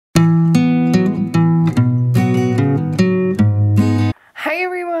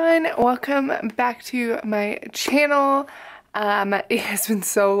welcome back to my channel. It has been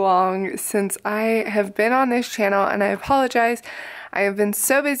so long since I have been on this channel and I apologize. I have been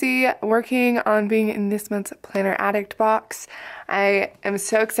so busy working on being in this month's Planner Addict box. I am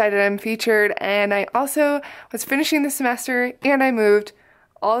so excited I'm featured, and I also was finishing the semester and I moved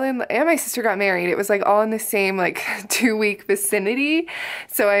all in, and my sister got married. It was like all in the same like 2-week vicinity.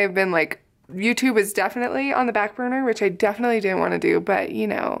 So I have been like, YouTube is definitely on the back burner, which I definitely didn't want to do, but you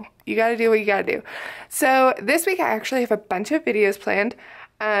know, you gotta do what you gotta do. So this week I actually have a bunch of videos planned.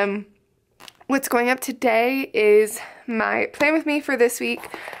 What's going up today is my plan with me for this week.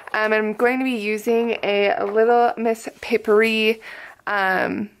 I'm going to be using a Little Miss Paperie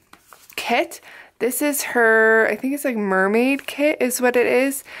kit. This is her, I think it's like mermaid kit is what it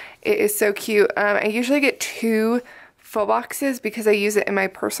is. It is so cute. I usually get 2 full boxes because I use it in my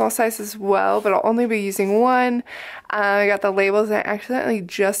personal size as well, but I'll only be using one. I got the labels and I accidentally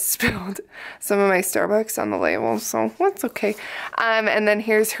just spilled some of my Starbucks on the labels, so that's okay. And then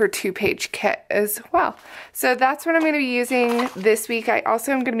here's her 2-page kit as well. So that's what I'm going to be using this week. I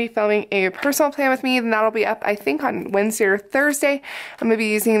also am going to be filming a personal plan with me, and that'll be up I think on Wednesday or Thursday. I'm going to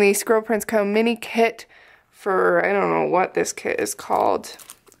be using the Squirrel Prince Co. mini kit for, I don't know what this kit is called.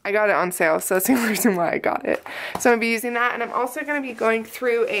 I got it on sale, so that's the only reason why I got it. So I'm going to be using that, and I'm also going to be going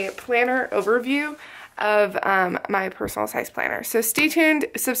through a planner overview of my personal size planner. So stay tuned,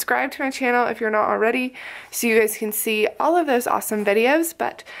 subscribe to my channel if you're not already, so you guys can see all of those awesome videos,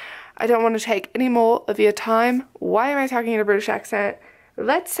 but I don't want to take any more of your time. Why am I talking in a British accent?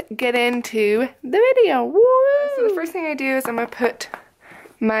 Let's get into the video. Woo! So the first thing I do is I'm going to put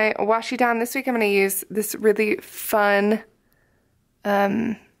my washi down. This week I'm going to use this really fun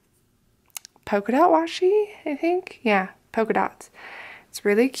polka dot washi, I think. Yeah, polka dots. It's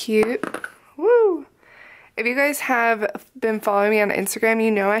really cute. Woo! If you guys have been following me on Instagram,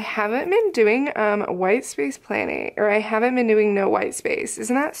 you know I haven't been doing white space planning, or I haven't been doing no white space.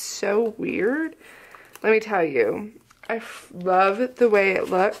 Isn't that so weird? Let me tell you, I love the way it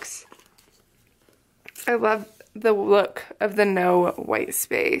looks. I love the look of the no white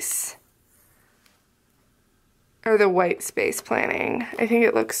space. Or the white space planning. I think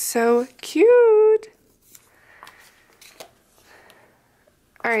it looks so cute.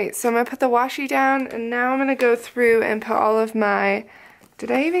 Alright, so I'm going to put the washi down, and now I'm going to go through and put all of my... Did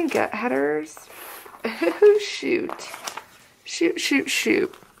I even get headers? Shoot.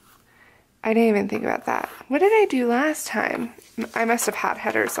 Shoot. I didn't even think about that. What did I do last time? I must have had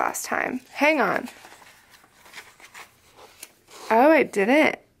headers last time. Hang on. Oh, I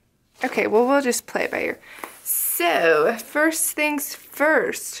didn't. Okay, well, we'll just play it by ear. So, first things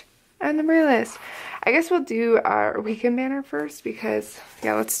first, on the list. I guess we'll do our weekend banner first because,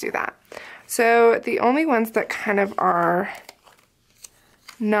 yeah, let's do that. So, the only ones that kind of are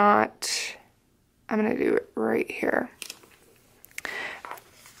not, I'm going to do it right here.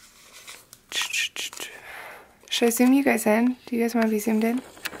 Should I zoom you guys in? Do you guys want to be zoomed in?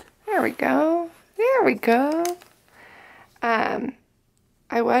 There we go. There we go.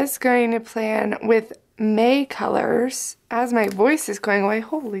 I was going to plan with May colors as my voice is going away.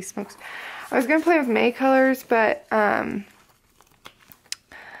 Holy smokes. I was gonna play with May colors, but the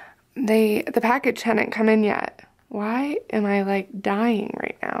package hadn't come in yet. Why am I like dying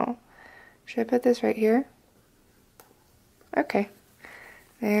right now? Should I put this right here? Okay,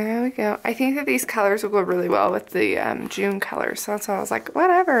 there we go. I think that these colors will go really well with the June colors, so that's why I was like,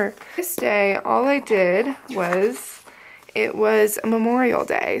 whatever. This day all I did was, it was Memorial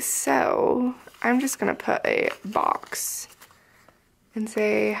Day, so I'm just gonna put a box and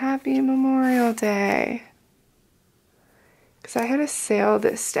say Happy Memorial Day, because I had a sale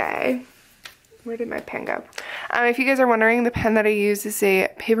this day. Where did my pen go? If you guys are wondering, the pen that I use is a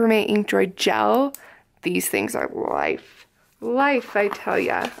Papermate Inkjoy Gel. These things are life. Life, I tell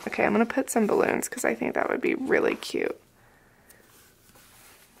ya. Okay, I'm gonna put some balloons because I think that would be really cute.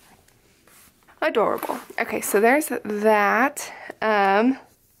 Adorable. Okay, so there's that.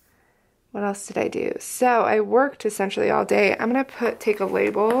 What else did I do? So I worked essentially all day. I'm gonna take a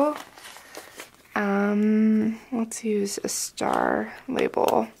label. Let's use a star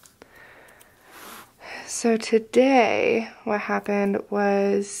label. So today what happened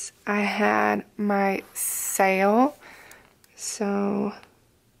was I had my sale. So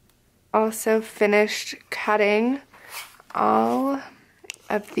also finished cutting all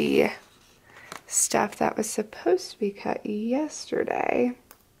of the stuff that was supposed to be cut yesterday.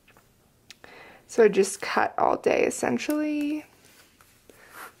 So I just cut all day, essentially.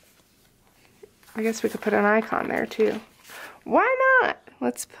 I guess we could put an icon there, too. Why not?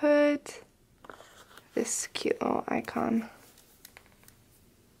 Let's put this cute little icon.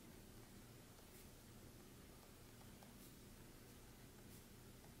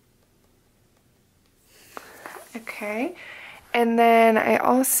 Okay. And then I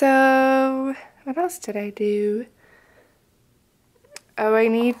also, what else did I do? Oh, I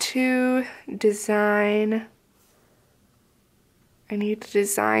need to design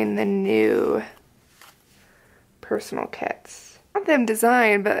the new personal kits. Not them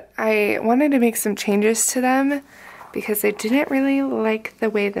designed, but I wanted to make some changes to them because I didn't really like the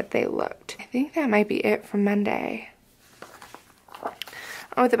way that they looked. I think that might be it for Monday.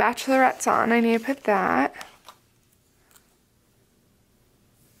 Oh, the Bachelorette's on. I need to put that.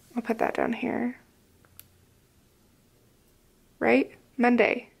 I'll put that down here. Right?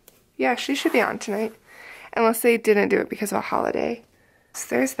 Monday. Yeah, she should be on tonight. Unless they didn't do it because of a holiday.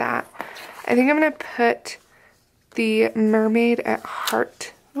 So there's that. I think I'm going to put the Mermaid at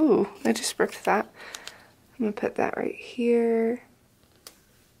Heart. Ooh, I just ripped that. I'm going to put that right here.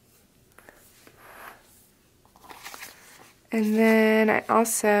 And then I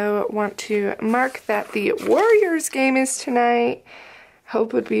also want to mark that the Warriors game is tonight.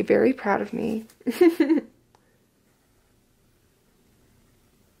 Hope would be very proud of me.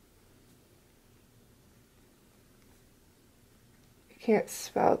 Can't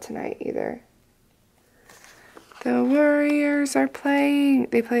spell tonight either. The Warriors are playing.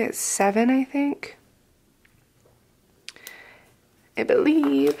 They play at 7, I think. I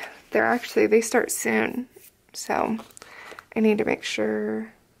believe they start soon. So I need to make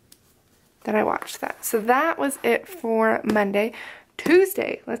sure that I watch that. So that was it for Monday.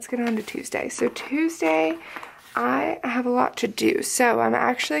 Tuesday, let's get on to Tuesday. So Tuesday, I have a lot to do. So I'm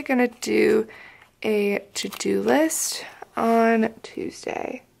actually gonna do a to-do list on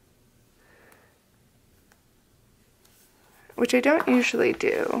Tuesday, which I don't usually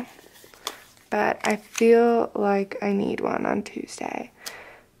do, but I feel like I need one on Tuesday.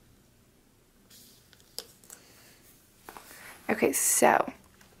 Okay, so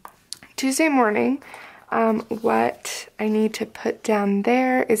Tuesday morning, what I need to put down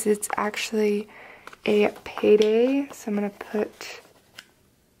there is it's actually a payday, so I'm gonna put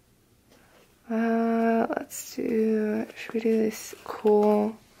should we do this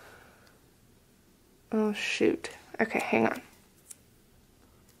cool, oh shoot, okay, hang on.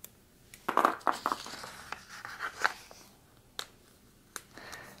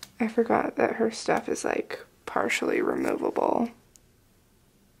 I forgot that her stuff is like partially removable.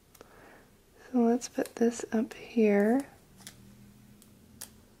 So let's put this up here.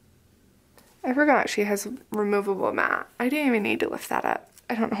 I forgot she has removable mat. I didn't even need to lift that up.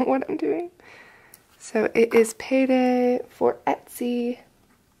 I don't know what I'm doing. So it is payday for Etsy.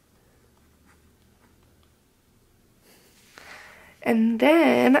 And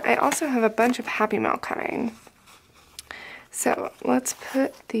then I also have a bunch of Happy Mail coming. So let's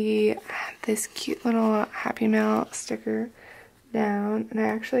put this cute little Happy Mail sticker down. And I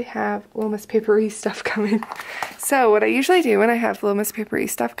actually have Little Miss Paperie stuff coming. So what I usually do when I have Little Miss Paperie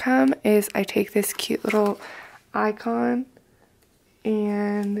stuff come is I take this cute little icon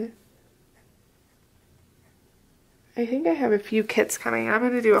and I think I have a few kits coming. I'm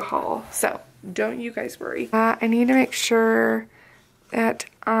going to do a haul, so don't you guys worry. I need to make sure that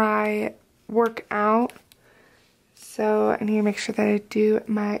I work out. So I need to make sure that I do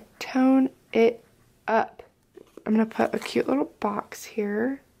my tone it up. I'm going to put a cute little box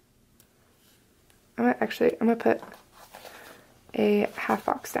here. I'm going to put a half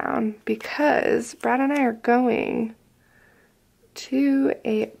box down because Brad and I are going to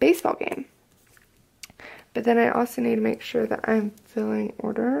a baseball game. But then I also need to make sure that I'm filling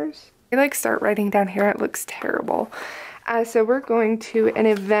orders. I like start writing down here, it looks terrible. So we're going to an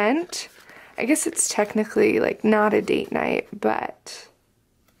event. I guess it's technically like not a date night, but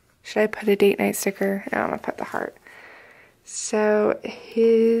should I put a date night sticker? No, I'm gonna put the heart. So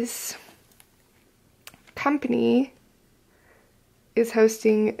his company is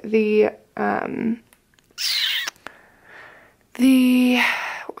hosting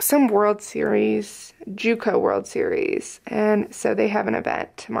some World Series, JUCO World Series, and so they have an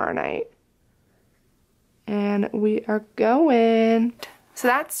event tomorrow night. And we are going. So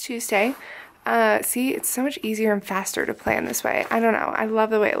that's Tuesday. See, it's so much easier and faster to plan this way. I don't know. I love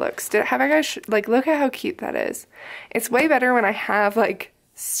the way it looks. Have I guys, like, look at how cute that is. It's way better when I have, like,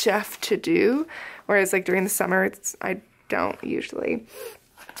 stuff to do, whereas, like, during the summer, I don't usually.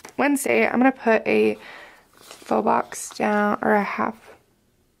 Wednesday, I'm going to put a full box down, or a half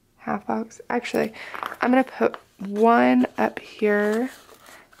box. Actually, I'm going to put one up here.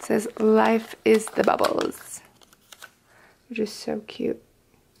 It says, "Life is the bubbles," which is so cute.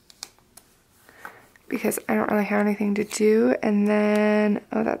 Because I don't really have anything to do. And then,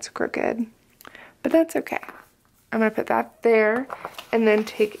 oh, that's crooked. But that's okay. I'm going to put that there. And then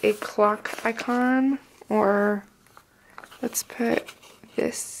take a clock icon or let's put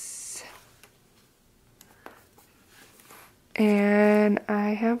this. And I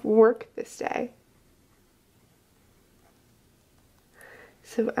have work this day.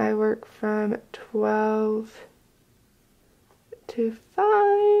 So I work from 12 to 5.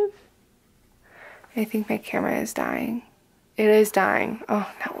 I think my camera is dying. It is dying.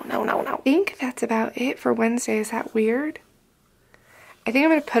 Oh, no. I think that's about it for Wednesday. Is that weird? I think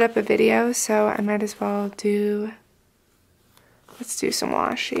I'm going to put up a video, so I might as well do... Let's do some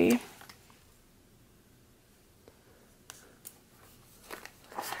washi.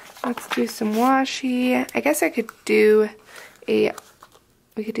 Let's do some washi. I guess I could do a...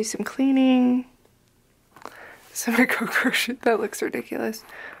 We could do some cleaning. Some crochet. That looks ridiculous.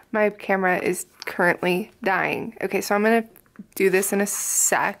 My camera is currently dying. Okay, so I'm gonna do this in a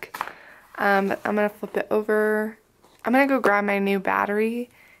sec. I'm gonna flip it over. I'm gonna go grab my new battery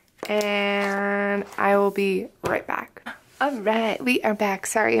and I will be right back. All right, we are back.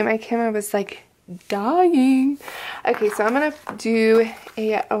 Sorry, my camera was like dying. Okay, so I'm gonna do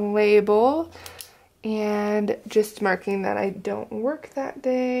a label and just marking that I don't work that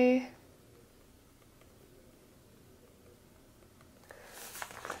day.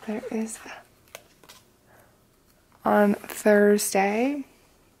 There is on Thursday.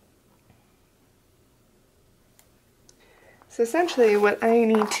 So essentially what I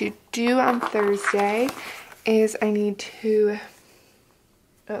need to do on Thursday is I need to,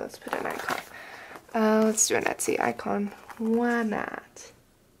 oh, let's put an icon. Let's do an Etsy icon. Why not?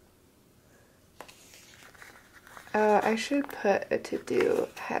 I should put a to-do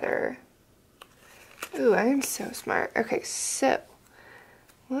header. Ooh, I am so smart. Okay, so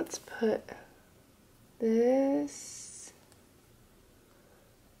let's put this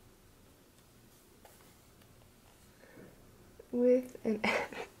with an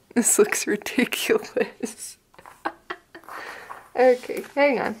This looks ridiculous. Okay,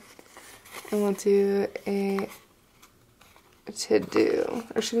 hang on. And we'll do a to-do.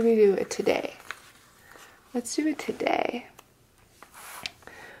 Or should we do a today? Let's do it today.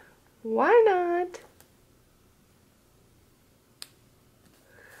 Why not?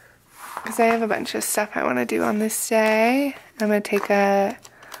 Because I have a bunch of stuff I want to do on this day. I'm going to take a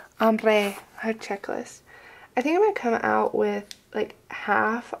ombre heart checklist. I think I'm going to come out with like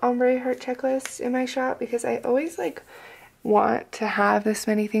half ombre heart checklists in my shop because I always like want to have this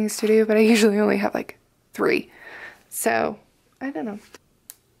many things to do, but I usually only have like 3. So, I don't know.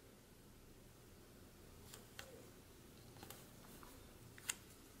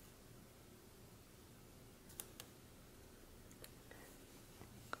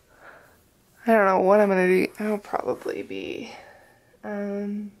 I don't know what I'm gonna do. I'll probably be, a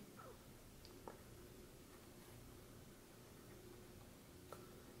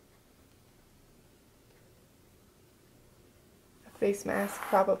face mask,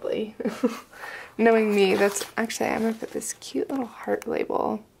 probably. Knowing me, that's actually, I'm gonna put this cute little heart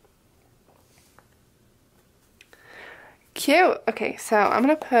label. Cute! Okay, so I'm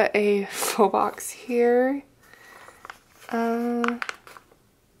gonna put a full box here.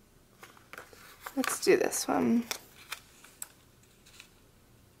 Let's do this one.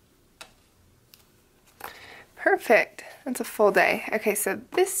 Perfect. That's a full day. Okay, so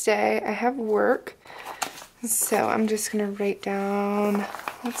this day I have work. So I'm just gonna write down,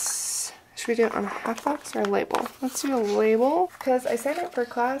 should we do it on a half box or a label? Let's do a label because I signed up for a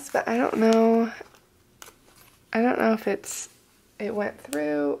class, but I don't know if it went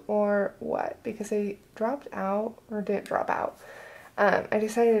through or what, because I dropped out or didn't drop out. I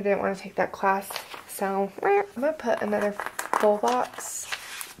decided I didn't want to take that class, so I'm gonna put another full box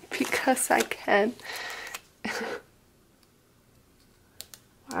because I can.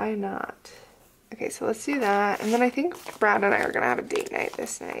 Why not? Okay, so let's do that, and then I think Brad and I are gonna have a date night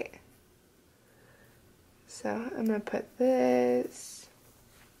this night. So I'm gonna put this,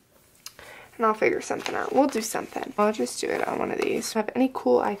 and I'll figure something out. We'll do something. I'll just do it on one of these. Have any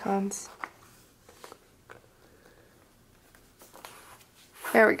cool icons?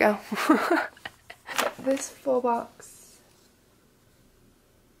 There we go. This full box.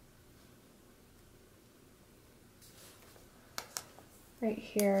 Right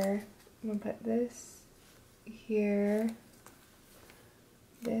here. I'm gonna put this here.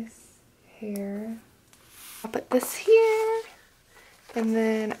 This here. I'll put this here. And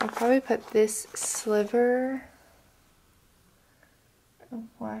then I'll probably put this sliver of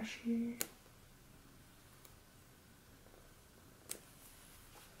washi.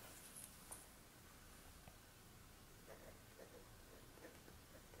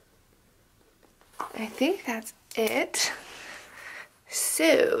 I think that's it.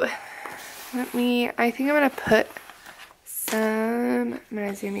 So, I think I'm gonna put I'm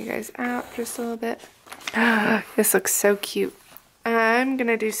gonna zoom you guys out just a little bit. This looks so cute. I'm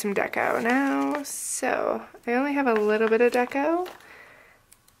gonna do some deco now. So I only have a little bit of deco.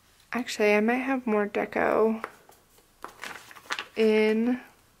 Actually, I might have more deco in.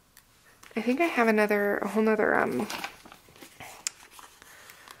 I think I have a whole nother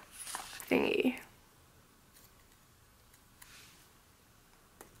thingy.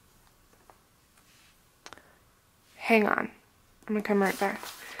 Hang on, I'm gonna come right back.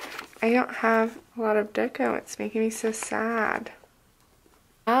 I don't have a lot of deco. It's making me so sad.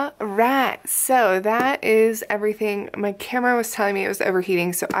 Alright, so that is everything. My camera was telling me it was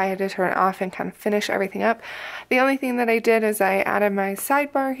overheating, so I had to turn it off and kind of finish everything up. The only thing that I did is I added my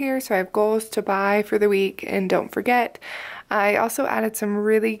sidebar here, so I have goals to buy for the week, and don't forget. I also added some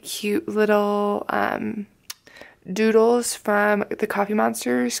really cute little doodles from the Coffee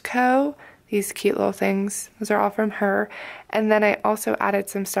Monsters Co. These cute little things. Those are all from her. And then I also added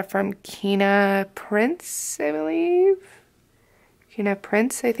some stuff from Kina Prince, I believe. Kina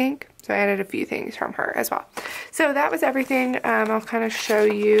Prince, I think. So I added a few things from her as well. So that was everything. I'll kind of show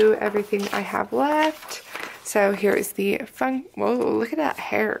you everything I have left. So here is the whoa, look at that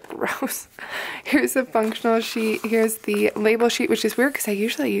hair, gross. Here's the functional sheet. Here's the label sheet, which is weird because I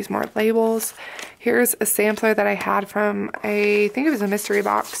usually use more labels. Here's a sampler that I had from I think it was a mystery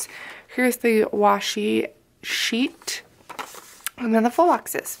box. Here's the washi sheet, and then the full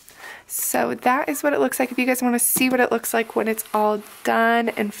boxes. So that is what it looks like. If you guys want to see what it looks like when it's all done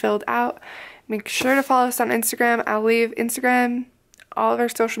and filled out, make sure to follow us on Instagram. I'll leave Instagram, all of our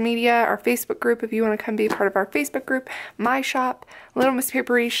social media, our Facebook group if you want to come be a part of our Facebook group, my shop, Little Miss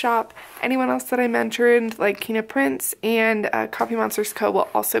Paperie shop, anyone else that I mentioned like Kina Prince and Coffee Monsters Co. will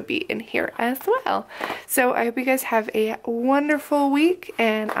also be in here as well. So I hope you guys have a wonderful week,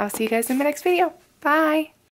 and I'll see you guys in my next video. Bye!